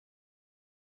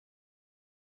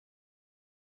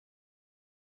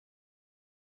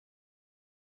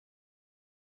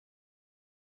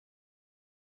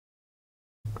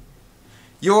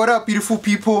Yo, what up, beautiful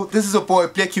people? This is your boy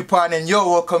Blaqupine, and yo,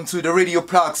 welcome to the Radio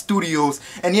Plug Studios.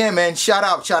 And yeah, man, shout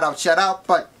out.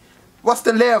 But what's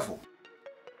the level?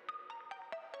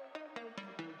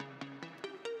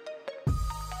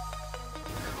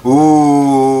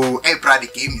 Ooh, hey, bro,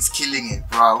 the game is killing it,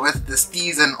 bro. With the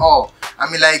steez and all. I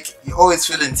mean, like, you always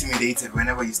feel intimidated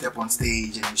whenever you step on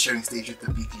stage and you're sharing stage with the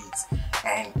big leagues,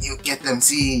 and you get them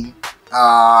seeing,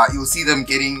 you'll see them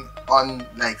getting on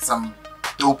like some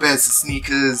dope ass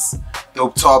sneakers,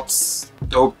 dope tops,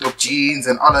 dope jeans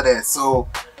and all of that. So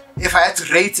if I had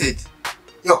to rate it,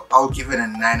 yo, I would give it a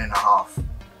 9.5.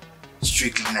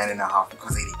 Strictly 9.5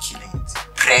 because they're killing it.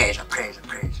 Pressure.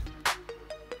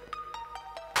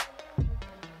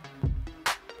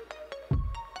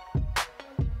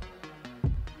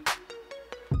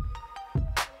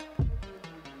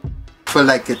 I feel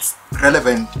like it's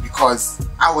relevant because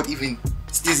I would even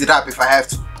steez it up if I have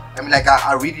to. I mean, like,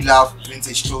 I really love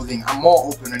vintage clothing. I'm more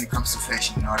open when it comes to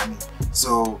fashion, you know what I mean?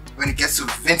 So when it gets to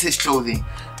vintage clothing,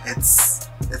 it's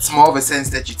more of a sense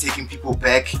that you're taking people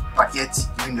back, but yet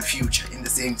you're in the future in the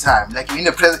same time. Like, you're in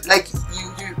the present, like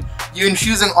you're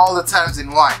infusing all the times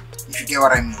in one, if you get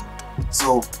what I mean.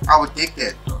 So I would take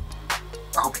that, though.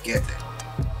 I hope you get that.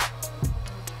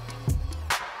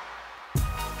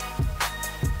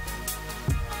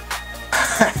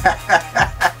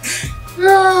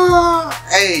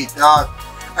 Hey, dog.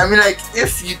 I mean, like,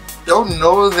 if you don't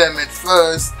know them at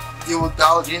first, you will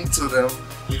delve into them.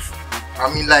 I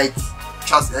mean, like,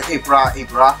 trust, hey,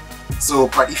 brah. So,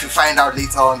 but if you find out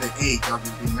later on that, hey, dog,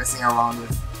 you've been messing around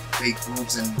with fake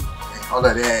boobs and all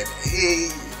of that,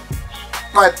 hey.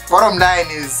 But bottom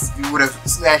line is, you would have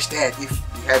smashed that if you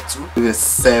had to. Give it a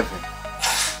 7.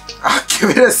 I'll give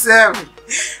it a 7.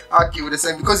 I'll give it a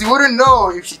 7 because you wouldn't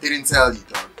know if she didn't tell you,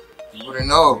 dog. You wouldn't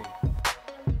know.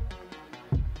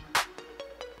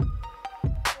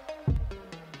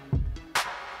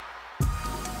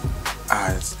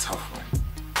 That's a tough one.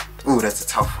 Ooh, that's a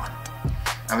tough one.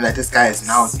 I mean, like, this guy is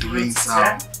now doing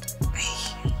some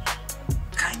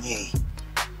Kanye.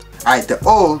 Alright, the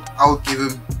old, I would give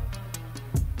him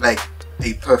like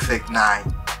a perfect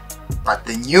 9. But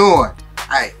the new one,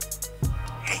 hey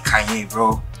Kanye,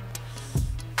 bro.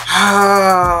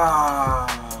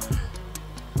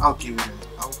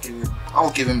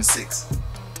 I'll give him a 6.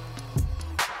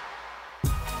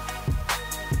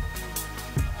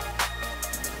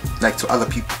 Like, to other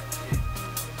people.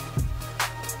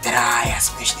 Did I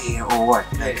smashed it or what?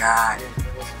 Like, yeah.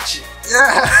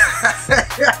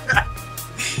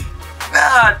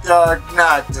 Nah,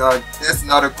 dog. That's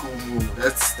not a cool move.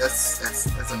 That's a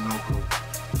no-go.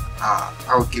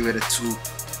 I would give it a 2.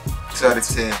 2 out of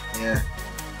 10. Yeah.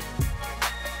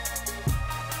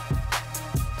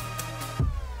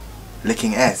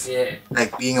 Licking ass. Yeah.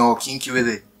 Like, being all kinky with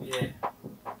it. Yeah.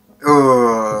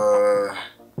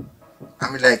 I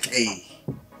mean, like, hey,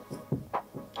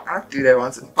 I'll do that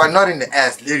once, but not in the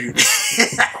ass, literally.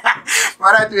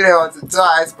 But I do that once or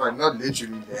twice, but not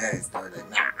literally in the ass. Though. Like,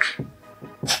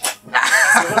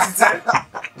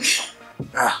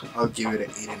 nah. I'll give it an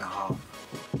 8.5.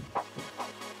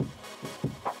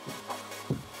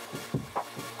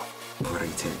 What are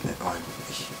you taking that on?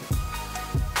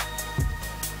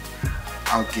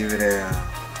 I'll give it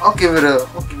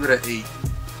an 8.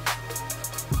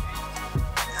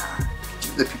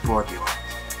 The people what they want.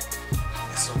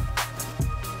 Yes, sir.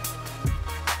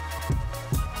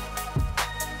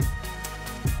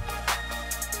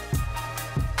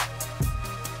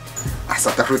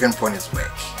 South African porn is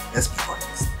whack. Let's be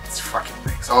honest. It's fucking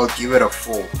whack. So I'll give it a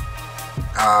 4.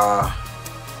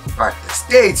 But the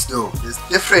States though, there's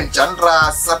different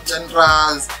genres,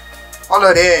 sub-genres, all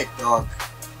of that, dog.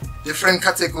 Different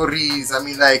categories. I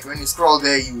mean, like, when you scroll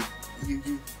there,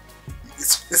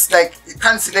 it's like you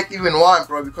can't select even one,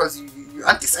 bro, because you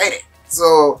undecided.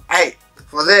 So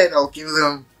for that, I'll give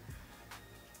them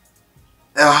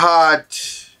a hard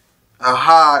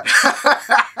I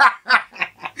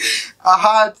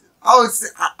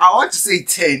want to say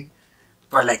 10,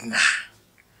 but like, nah,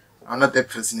 I'm not that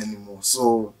person anymore.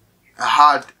 So a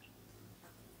hard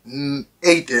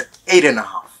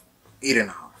 8.5.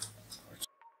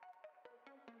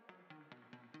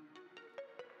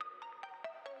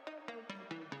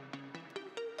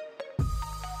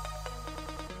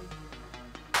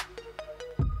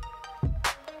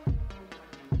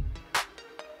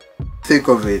 Think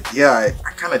of it, yeah,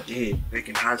 I kind of did back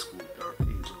in high school, dog.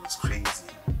 It was crazy.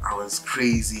 I was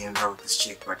crazy in love with this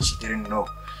chick, but she didn't know,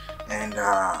 and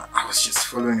I was just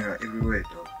following her everywhere,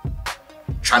 dog.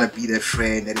 Trying to be that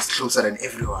friend that is closer than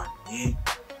everyone, yeah.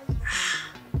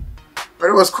 But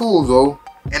it was cool though.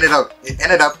 It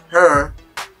ended up her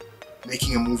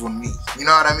making a move on me. You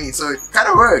know what I mean? So it kind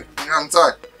of worked. You know what I'm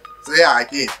talking? So yeah, I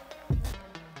did.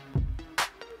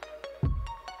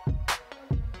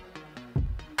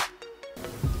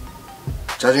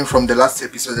 Judging from the last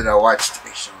episode that I watched,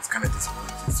 actually, I was kind of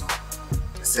disappointed. So,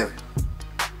 a 7.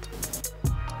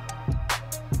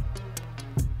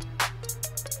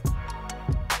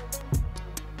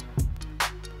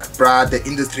 Bruh, the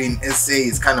industry in SA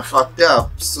is kind of fucked up.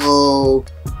 So,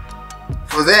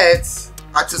 for that,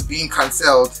 artists being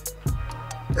cancelled,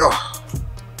 oh,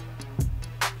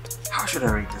 how should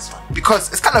I rate this one?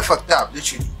 Because it's kind of fucked up,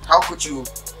 literally. How could you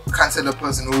cancel a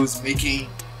person who's making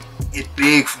it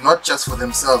big, not just for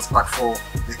themselves, but for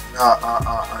the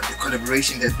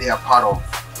collaboration that they are part of,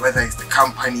 whether it's the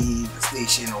company, the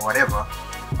station, or whatever.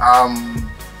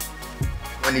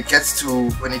 When it gets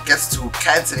to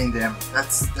canceling them,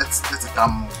 that's a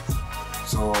dumb move.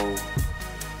 So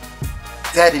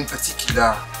that in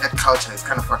particular, that culture is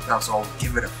kind of fucked up. So I'll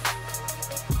give it a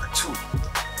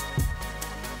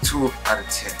 2 out of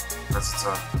 10 because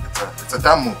it's a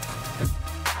dumb move.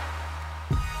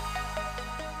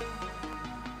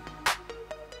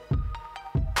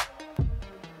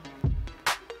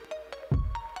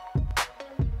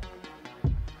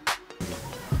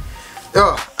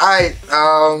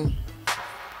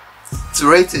 To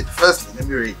rate it, firstly, let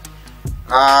me rate.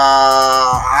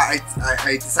 I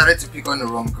decided to pick on the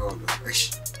wrong girl though. That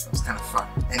was kind of fun,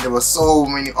 and there were so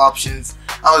many options.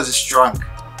 I was just drunk.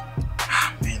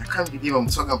 Man, I can't believe I'm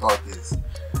talking about this.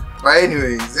 But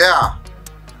anyways, yeah.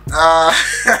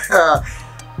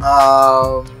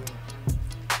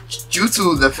 Due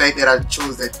to the fact that I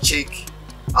chose that chick,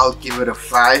 I'll give it a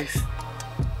 5.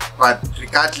 But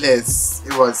regardless,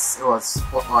 it was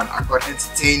spot on. I got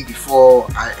entertained before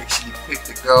I actually picked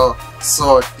a girl,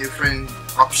 saw different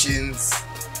options.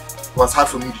 It was hard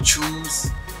for me to choose.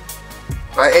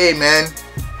 But hey man,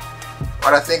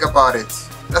 what I think about it?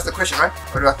 That's the question, right?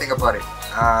 What do I think about it?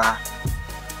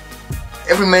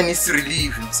 Every man needs to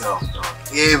relieve himself, dog.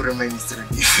 Every man needs to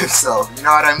relieve himself. You know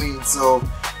what I mean? So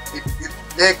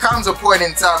there comes a point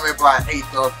in time whereby, hey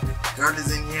dog, the girl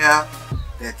is in here.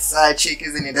 That side chick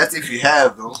is in it. That's if you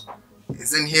have though.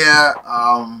 It's in here.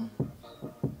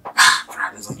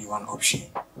 There's only one option.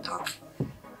 Dog.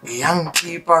 A young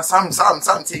keeper. Some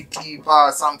take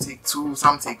keeper. Some take 2.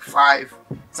 Some take 5.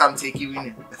 Some take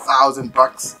even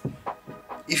 $1,000.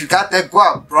 If you got that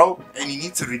guap, bro, and you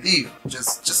need to relieve,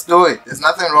 just do it. There's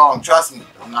nothing wrong. Trust me.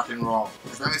 There's nothing wrong.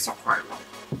 As long as you're quiet with it.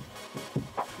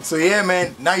 So yeah,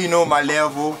 man. Now you know my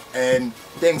level, and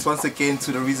thanks once again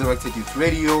to the Resurrected Youth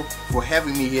Radio for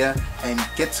having me here and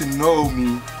get to know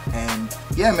me. And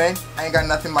yeah, man, I ain't got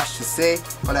nothing much to say.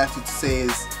 All I have to say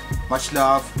is much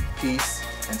love, peace,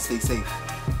 and stay safe.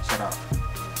 Shout out.